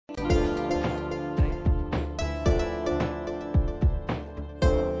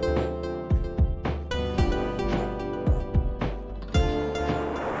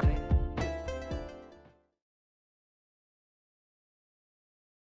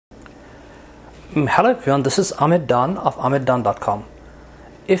Hello everyone, this is Ahmed Dan of ahmeddan.com.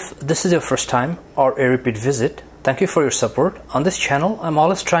 If this is your first time or a repeat visit, thank you for your support. On this channel, I'm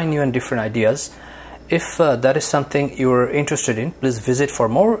always trying new and different ideas. If that is something you're interested in, please visit for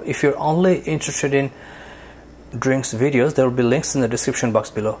more. If you're only interested in drinks videos, there will be links in the description box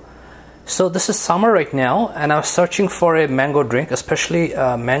below. So this is summer right now, and I was searching for a mango drink, especially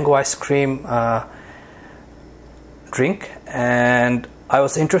mango ice cream drink, and I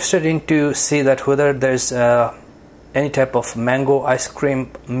was interested in to see that whether there's any type of mango ice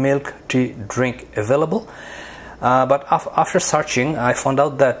cream milk tea drink available. But after searching, I found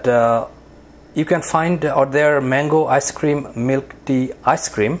out that you can find out there mango ice cream milk tea ice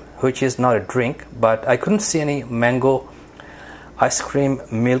cream, which is not a drink, but I couldn't see any mango ice cream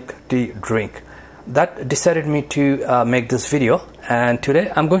milk tea drink. That decided me to make this video, and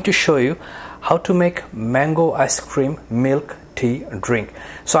today I'm going to show you how to make mango ice cream milk tea drink.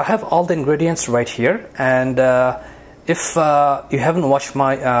 So I have all the ingredients right here, and if you haven't watched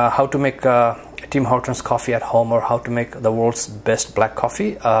my how to make Tim Hortons coffee at home, or how to make the world's best black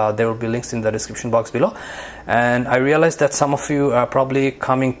coffee, there will be links in the description box below. And I realized that some of you are probably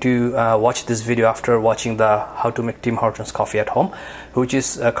coming to watch this video after watching the how to make Tim Hortons coffee at home, which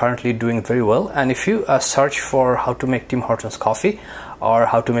is currently doing very well. And if you search for how to make Tim Hortons coffee or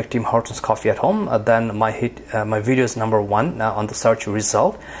how to make Tim Hortons coffee at home, then my video is number one on the search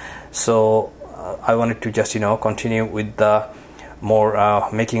result. So I wanted to just continue with the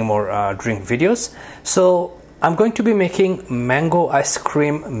making more drink videos. So I'm going to be making mango ice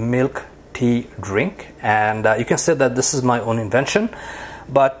cream milk tea drink, and you can say that this is my own invention,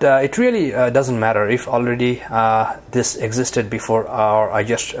 but it really doesn't matter if already this existed before or I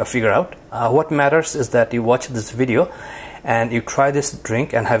just figure out. What matters is that you watch this video and you try this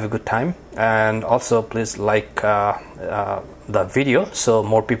drink and have a good time, and also please like the video so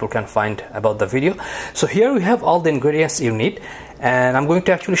more people can find about the video. So here we have all the ingredients you need, and I'm going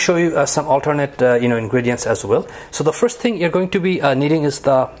to actually show you some alternate ingredients as well. So the first thing you're going to be needing is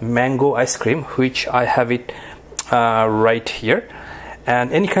the mango ice cream, which I have it right here,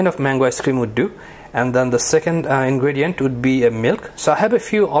 and any kind of mango ice cream would do. And then the second ingredient would be a milk. So I have a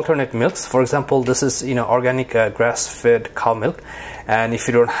few alternate milks. For example, this is organic grass-fed cow milk, and if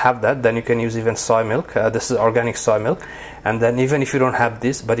you don't have that, then you can use even soy milk. This is organic soy milk. And then even if you don't have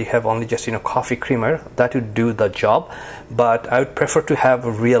this, but you have only just coffee creamer, that would do the job. But I would prefer to have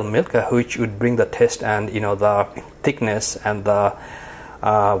real milk, which would bring the taste and the thickness and the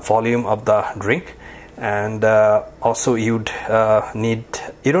volume of the drink. And also you don't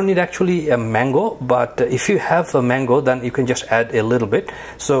need actually a mango, but if you have a mango, then you can just add a little bit.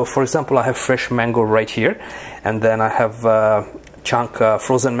 So for example, I have fresh mango right here, and then I have chunk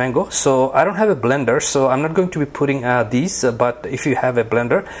frozen mango. So I don't have a blender, so I'm not going to be putting these, but if you have a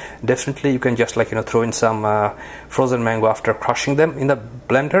blender, definitely you can just throw in some frozen mango after crushing them in the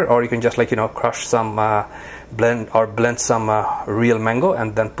blender, or you can just crush some blend some real mango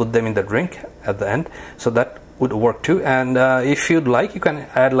and then put them in the drink at the end. So that would work too. And if you'd like, you can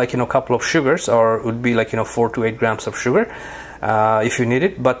add a couple of sugars, or it would be 4 to 8 grams of sugar if you need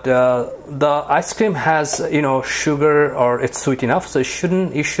it. But the ice cream has sugar, or it's sweet enough, so you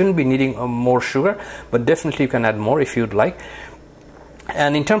shouldn't be needing more sugar, but definitely you can add more if you'd like.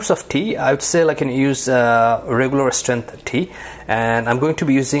 And in terms of tea, I would say use regular strength tea, and I'm going to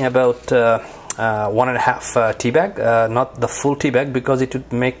be using about 1.5 tea bag, not the full tea bag, because it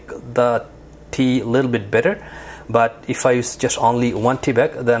would make the tea a little bit better. But if I use just only 1 tea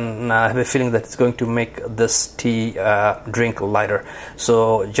bag, then I have a feeling that it's going to make this tea drink lighter.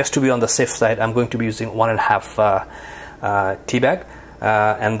 So just to be on the safe side, I'm going to be using 1.5 tea bag.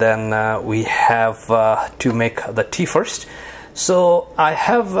 And then we have to make the tea first. So I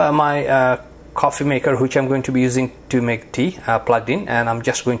have my coffee maker, which I'm going to be using to make tea, plugged in, and I'm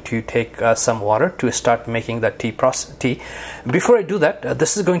just going to take some water to start making the tea. Before I do that,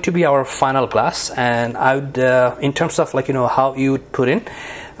 this is going to be our final glass, and I would in terms of how you would put in,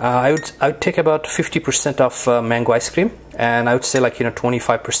 I would take about 50% of mango ice cream, and I would say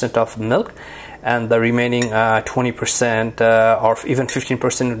 25% of milk, and the remaining 20% or even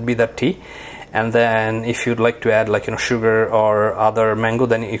 15% would be the tea. And then if you'd like to add sugar or other mango,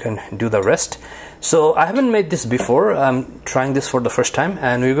 then you can do the rest. So I haven't made this before. I'm trying this for the first time,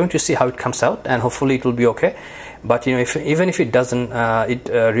 and we're going to see how it comes out, and hopefully it will be okay. But even if it doesn't, it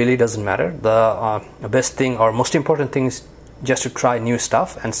really doesn't matter. The best thing or most important thing is just to try new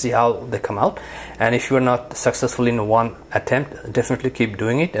stuff and see how they come out. And if you're not successful in one attempt, definitely keep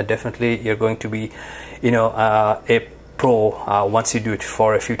doing it, and definitely you're going to be a pro once you do it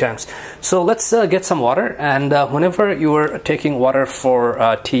for a few times. So let's get some water, and whenever you are taking water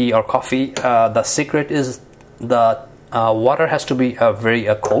for tea or coffee, the secret is the water has to be very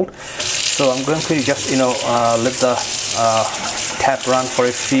cold. So I'm going to just let the tap run for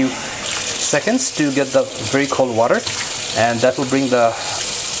a few seconds to get the very cold water, and that will bring the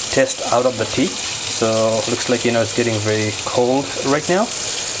taste out of the tea. So looks like it's getting very cold right now.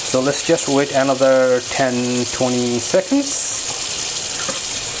 So let's just wait another 10-20 seconds.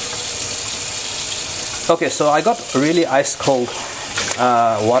 Okay, so I got really ice cold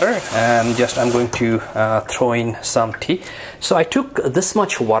water, and I'm going to throw in some tea. So I took this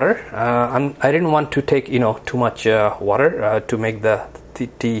much water. I didn't want to take too much water to make the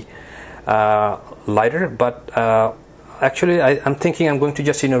tea lighter, but actually I'm thinking I'm going to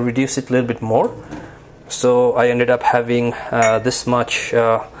just reduce it a little bit more. So I ended up having this much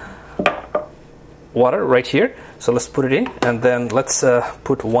water right here. So let's put it in, and then let's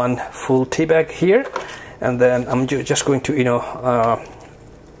put one full tea bag here, and then I'm just going to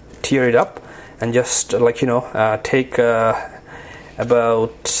tear it up and just take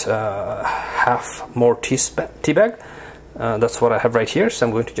about half more tea bag. That's what I have right here. So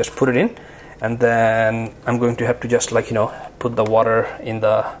I'm going to just put it in, and then I'm going to have to just put the water in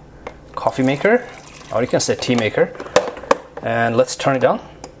the coffee maker, or you can say tea maker, and let's turn it down.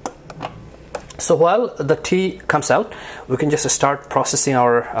 So while the tea comes out, we can just start processing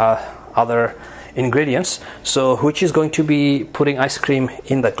our other ingredients, so which is going to be putting ice cream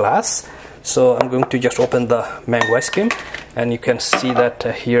in the glass. So I'm going to just open the mango ice cream, and you can see that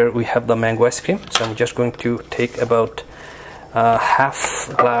here we have the mango ice cream. So I'm just going to take about half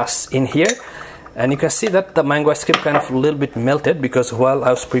glass in here, and you can see that the mango ice cream kind of a little bit melted, because while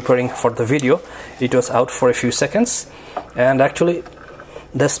I was preparing for the video it was out for a few seconds, and actually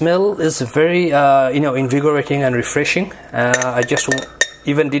the smell is very invigorating and refreshing. I just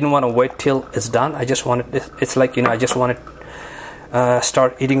even didn't want to wait till it's done. I just wanted it's like I just wanted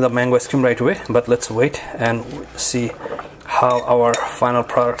start eating the mango ice cream right away. But let's wait and see how our final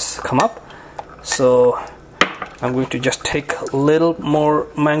products come up. So I'm going to just take a little more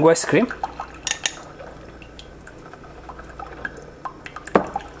mango ice cream.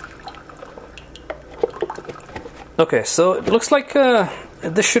 Okay, so it looks like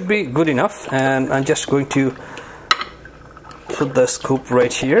this should be good enough, and I'm just going to put the scoop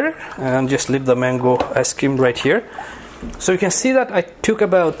right here and just leave the mango ice cream right here. So you can see that I took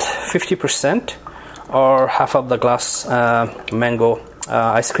about 50% or half of the glass mango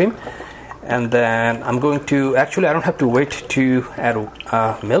ice cream, and then I'm going to I don't have to wait to add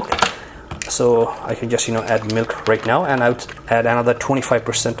milk, so I can just add milk right now, and I would add another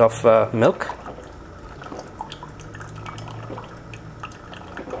 25% of milk.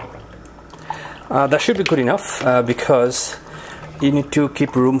 That should be good enough because you need to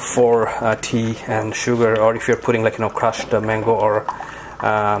keep room for tea and sugar, or if you're putting crushed mango or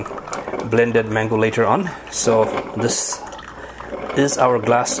blended mango later on. So this is our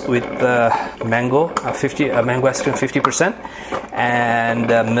glass with mango mango ice cream 50% and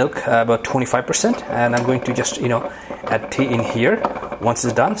milk about 25%, and I'm going to just add tea in here once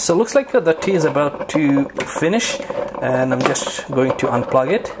it's done. So it looks like the tea is about to finish, and I'm just going to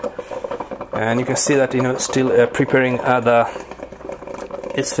unplug it. And you can see that still preparing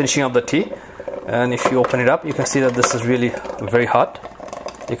it's finishing up the tea. And if you open it up, you can see that this is really very hot.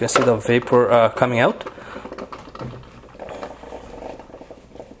 You can see the vapor coming out.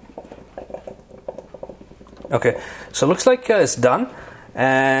 Okay, so it looks like it's done,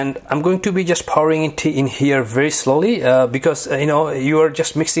 and I'm going to be just pouring in tea in here very slowly because you are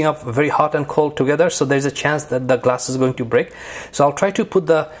just mixing up very hot and cold together, so there's a chance that the glass is going to break. So I'll try to put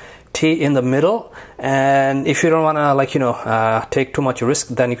the tea in the middle, and if you don't want to take too much risk,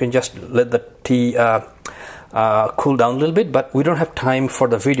 then you can just let the tea cool down a little bit. But we don't have time for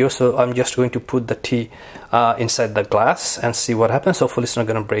the video, so I'm just going to put the tea inside the glass and see what happens. Hopefully it's not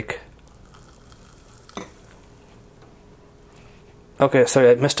going to break. Okay,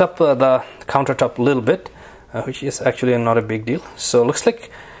 sorry, I messed up the countertop a little bit, which is actually not a big deal. So it looks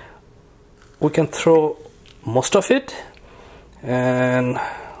like we can throw most of it, and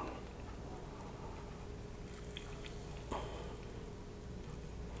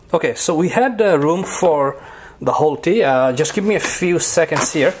okay, so we had room for the whole tea. Just give me a few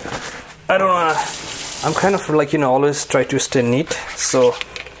seconds here. I don't wanna, I'm kind of always try to stay neat, so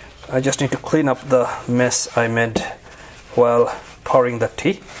I just need to clean up the mess I made while pouring the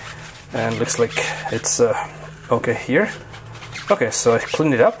tea, and looks like it's okay here. Okay, so I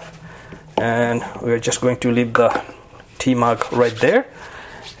cleaned it up, and we're just going to leave the tea mug right there,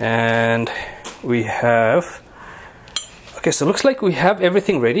 and we have Okay, so looks like we have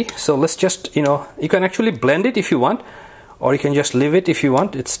everything ready. So let's just, you know, you can actually blend it if you want, or you can just leave it if you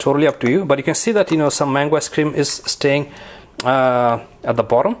want. It's totally up to you. But you can see that, you know, some mango ice cream is staying at the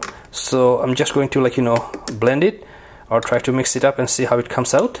bottom. So I'm just going to, like, you know, blend it or try to mix it up and see how it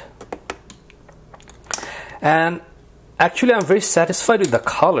comes out. And actually I'm very satisfied with the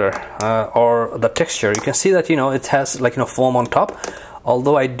color or the texture. You can see that, you know, it has, like, you know, foam on top,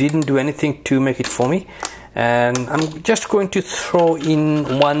 although I didn't do anything to make it foamy. And I'm just going to throw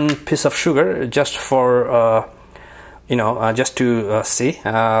in 1 piece of sugar just for you know, just to see.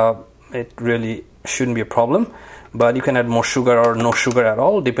 It really shouldn't be a problem, but you can add more sugar or no sugar at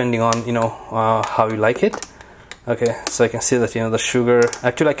all, depending on, you know, how you like it. Okay, so I can see that, you know, the sugar,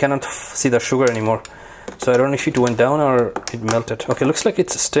 actually I cannot see the sugar anymore, so I don't know if it went down or it melted. Okay, looks like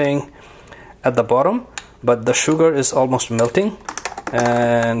it's staying at the bottom, but the sugar is almost melting.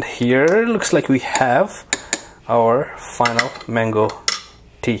 And here looks like we have our final mango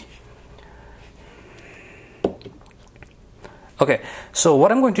tea. Okay, so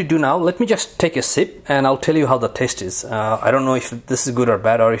what I'm going to do now, let me just take a sip and I'll tell you how the taste is. I don't know if this is good or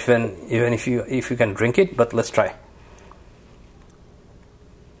bad, or even if you can drink it, but let's try.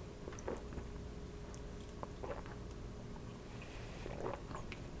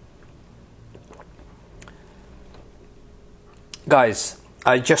 Guys,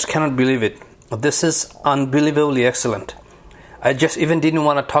 I just cannot believe it. This is unbelievably excellent. I just even didn't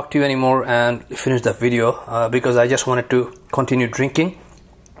want to talk to you anymore and finish the video because I just wanted to continue drinking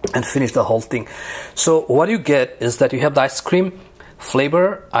and finish the whole thing. So what you get is that you have the ice cream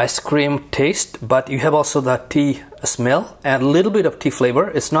flavor, ice cream taste, but you have also the tea smell and a little bit of tea flavor.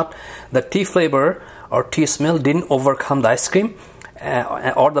 It's not the tea flavor or tea smell didn't overcome the ice cream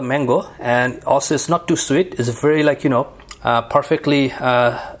or the mango, and also it's not too sweet. It's very, like, you know, perfectly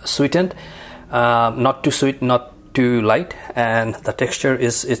sweetened, not too sweet, not too light, and the texture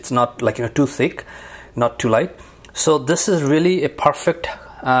is, it's not, like, you know, too thick, not too light. So this is really a perfect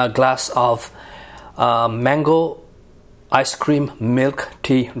glass of mango ice cream milk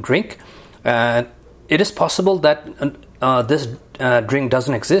tea drink. And it is possible that this drink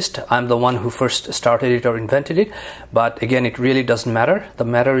doesn't exist. I'm the one who first started it or invented it, but again, it really doesn't matter. The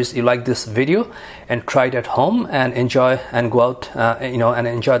matter is you like this video and try it at home and enjoy and go out, you know, and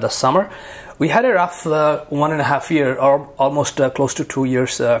enjoy the summer. We had a rough 1.5 year, or almost close to 2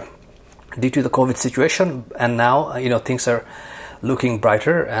 years due to the COVID situation, and now, you know, things are looking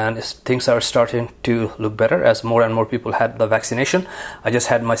brighter and things are starting to look better as more and more people had the vaccination. I just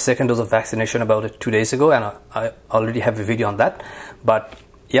had my second dose of vaccination about 2 days ago, and I already have a video on that. But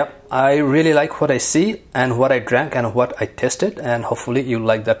yep, I really like what I see and what I drank and what I tested, and hopefully you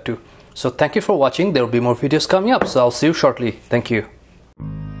like that too. So thank you for watching. There will be more videos coming up, so I'll see you shortly. Thank you.